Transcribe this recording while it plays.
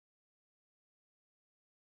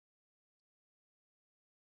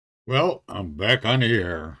Well, I'm back on the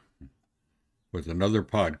air with another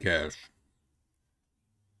podcast.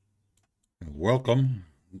 Welcome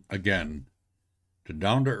again to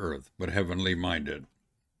Down to Earth but Heavenly Minded.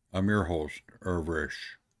 I'm your host,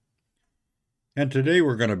 Irvish. And today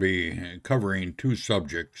we're going to be covering two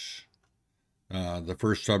subjects. The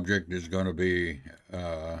first subject is going to be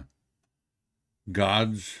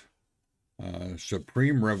God's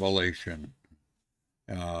supreme revelation.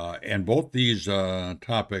 And both these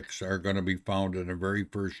topics are going to be found in the very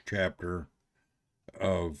first chapter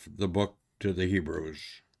of the book to the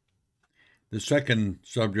Hebrews. The second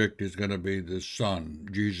subject is going to be the Son,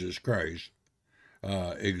 Jesus Christ,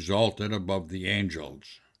 exalted above the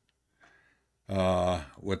angels.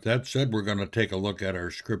 With that said, we're going to take a look at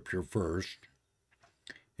our scripture first.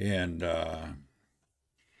 And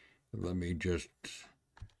let me just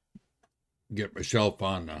get myself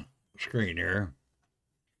on the screen here.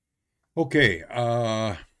 Okay,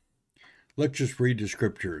 let's just read the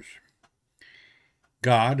scriptures.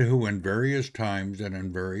 God, who in various times and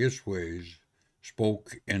in various ways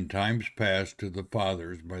spoke in times past to the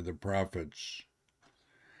fathers by the prophets,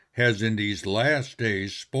 has in these last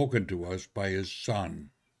days spoken to us by his Son,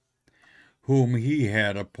 whom he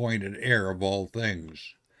had appointed heir of all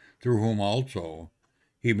things, through whom also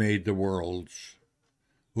he made the worlds,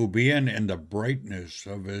 who being in the brightness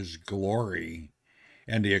of his glory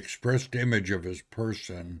and the expressed image of his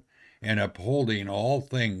person, and upholding all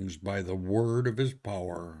things by the word of his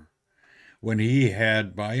power, when he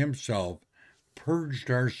had by himself purged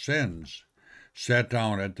our sins, sat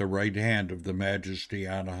down at the right hand of the Majesty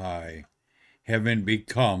on high, having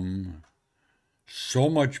become so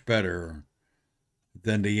much better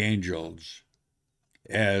than the angels,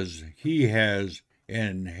 as he has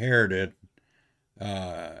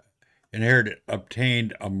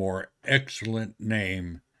obtained a more excellent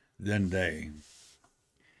name than they.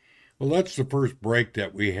 Well, that's the first break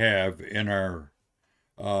that we have in our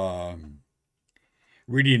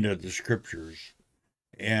reading of the scriptures.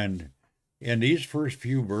 And in these first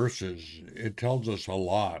few verses, it tells us a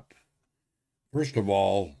lot. First of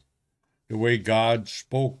all, the way God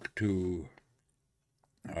spoke to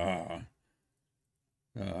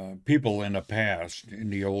people in the past, in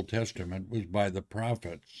the Old Testament, was by the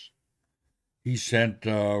prophets. He sent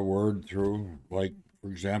word through, like,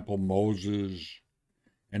 for example, Moses,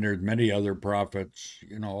 and there's many other prophets,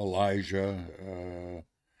 Elijah,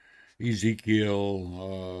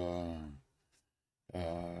 Ezekiel,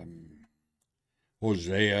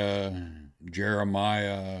 Hosea,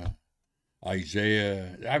 Jeremiah,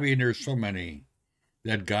 Isaiah. I mean, there's so many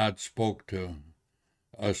that God spoke to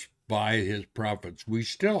us by his prophets. We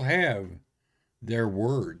still have their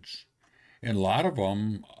words, and a lot of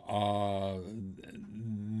them,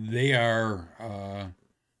 they are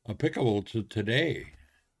applicable to today.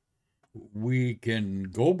 We can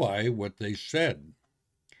go by what they said.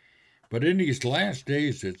 But in these last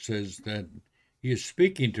days, it says that he is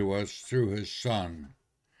speaking to us through his Son,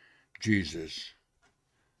 Jesus,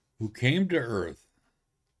 who came to earth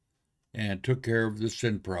and took care of the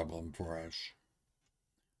sin problem for us.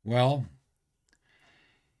 Well,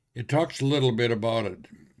 it talks a little bit about it.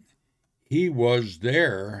 He was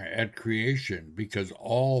there at creation because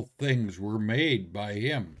all things were made by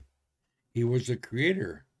him. He was the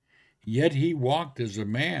creator. Yet he walked as a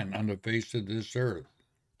man on the face of this earth.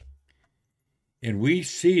 And we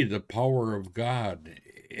see the power of God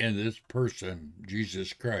in this person,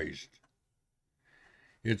 Jesus Christ.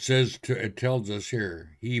 It tells us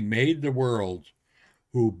here, he made the worlds,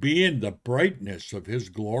 who being the brightness of his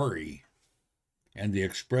glory and the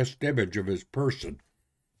expressed image of his person,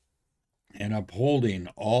 and upholding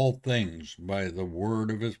all things by the word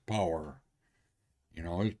of his power.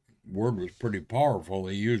 His word was pretty powerful.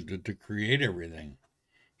 He used it to create everything.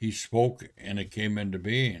 He spoke and it came into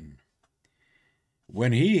being.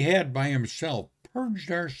 When he had by himself purged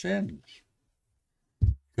our sins,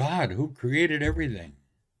 God, who created everything,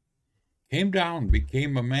 came down,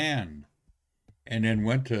 became a man, and then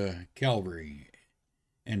went to Calvary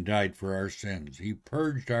and died for our sins. He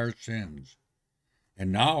purged our sins.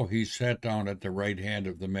 And now he's sat down at the right hand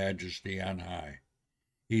of the Majesty on high.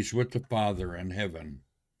 He's with the Father in heaven.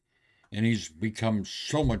 And he's become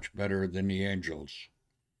so much better than the angels.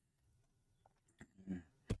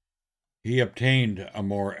 He obtained a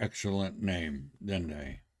more excellent name than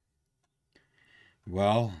they.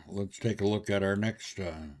 Well, let's take a look at our next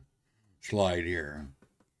slide here.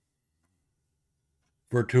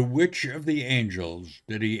 For to which of the angels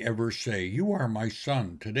did he ever say, "You are my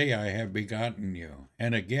son, today I have begotten you"?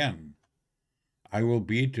 And again, "I will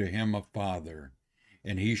be to him a father,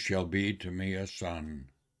 and he shall be to me a son"?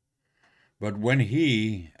 But when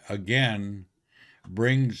he again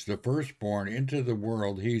brings the firstborn into the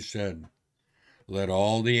world, he said, let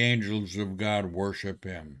all the angels of God worship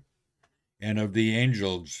him. And of the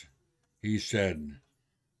angels, he said,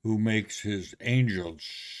 who makes his angels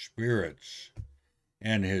spirits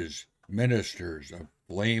and his ministers a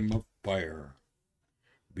flame of fire.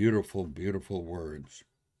 Beautiful, beautiful words.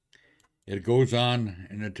 It goes on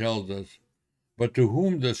and it tells us, but to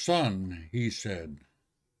whom the Son, he said,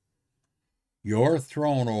 your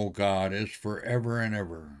throne, O God, is forever and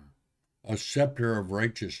ever. A scepter of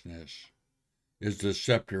righteousness is the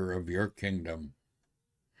scepter of your kingdom.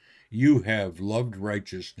 You have loved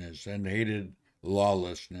righteousness and hated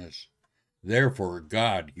lawlessness. Therefore,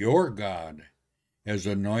 God, your God, has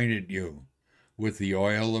anointed you with the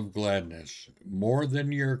oil of gladness more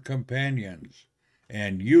than your companions.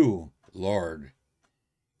 And you, Lord,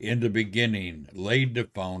 in the beginning laid the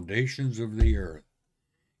foundations of the earth,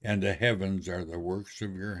 and the heavens are the works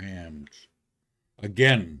of your hands.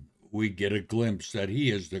 Again, we get a glimpse that he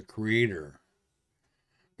is the creator.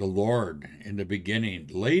 The Lord, in the beginning,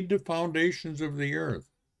 laid the foundations of the earth,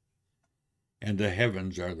 and the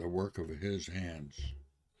heavens are the work of his hands.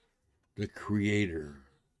 The creator.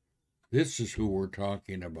 This is who we're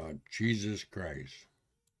talking about, Jesus Christ.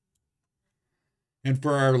 And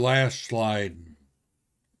for our last slide,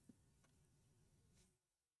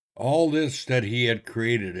 all this that he had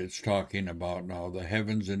created, it's talking about now, the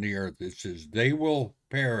heavens and the earth. It says, they will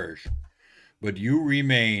perish, but you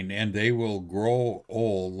remain, and they will grow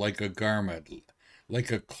old like a garment,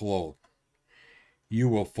 like a cloth. You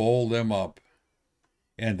will fold them up,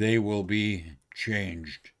 and they will be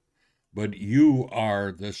changed. But you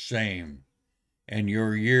are the same, and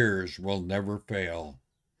your years will never fail.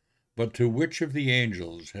 But to which of the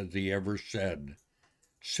angels has he ever said,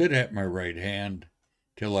 sit at my right hand,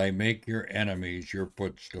 till I make your enemies your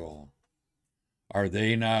footstool? Are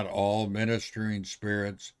they not all ministering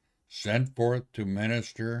spirits sent forth to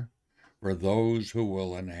minister for those who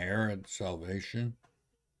will inherit salvation?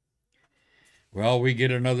 Well, we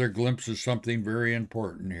get another glimpse of something very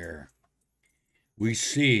important here. We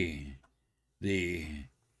see the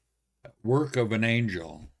work of an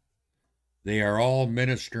angel. They are all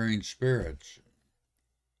ministering spirits,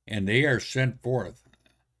 and they are sent forth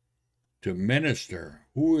to minister.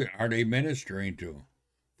 Who are they ministering to?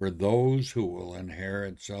 For those who will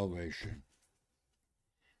inherit salvation.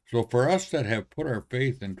 So for us that have put our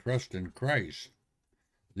faith and trust in Christ,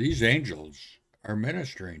 these angels are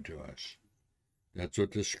ministering to us. That's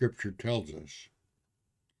what the scripture tells us.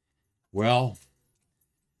 Well,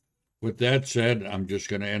 with that said, I'm just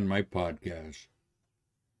going to end my podcast.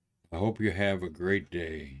 I hope you have a great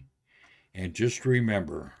day. And just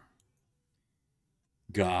remember,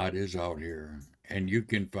 God is out here, and you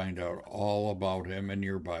can find out all about him in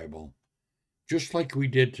your Bible. Just like we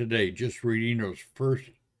did today, just reading those first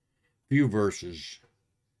few verses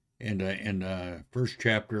in the first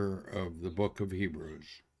chapter of the book of Hebrews.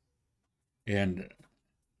 And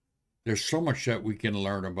there's so much that we can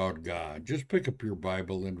learn about God. Just pick up your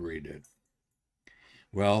Bible and read it.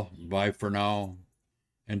 Well, bye for now.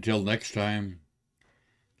 Until next time,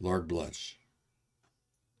 Lord bless.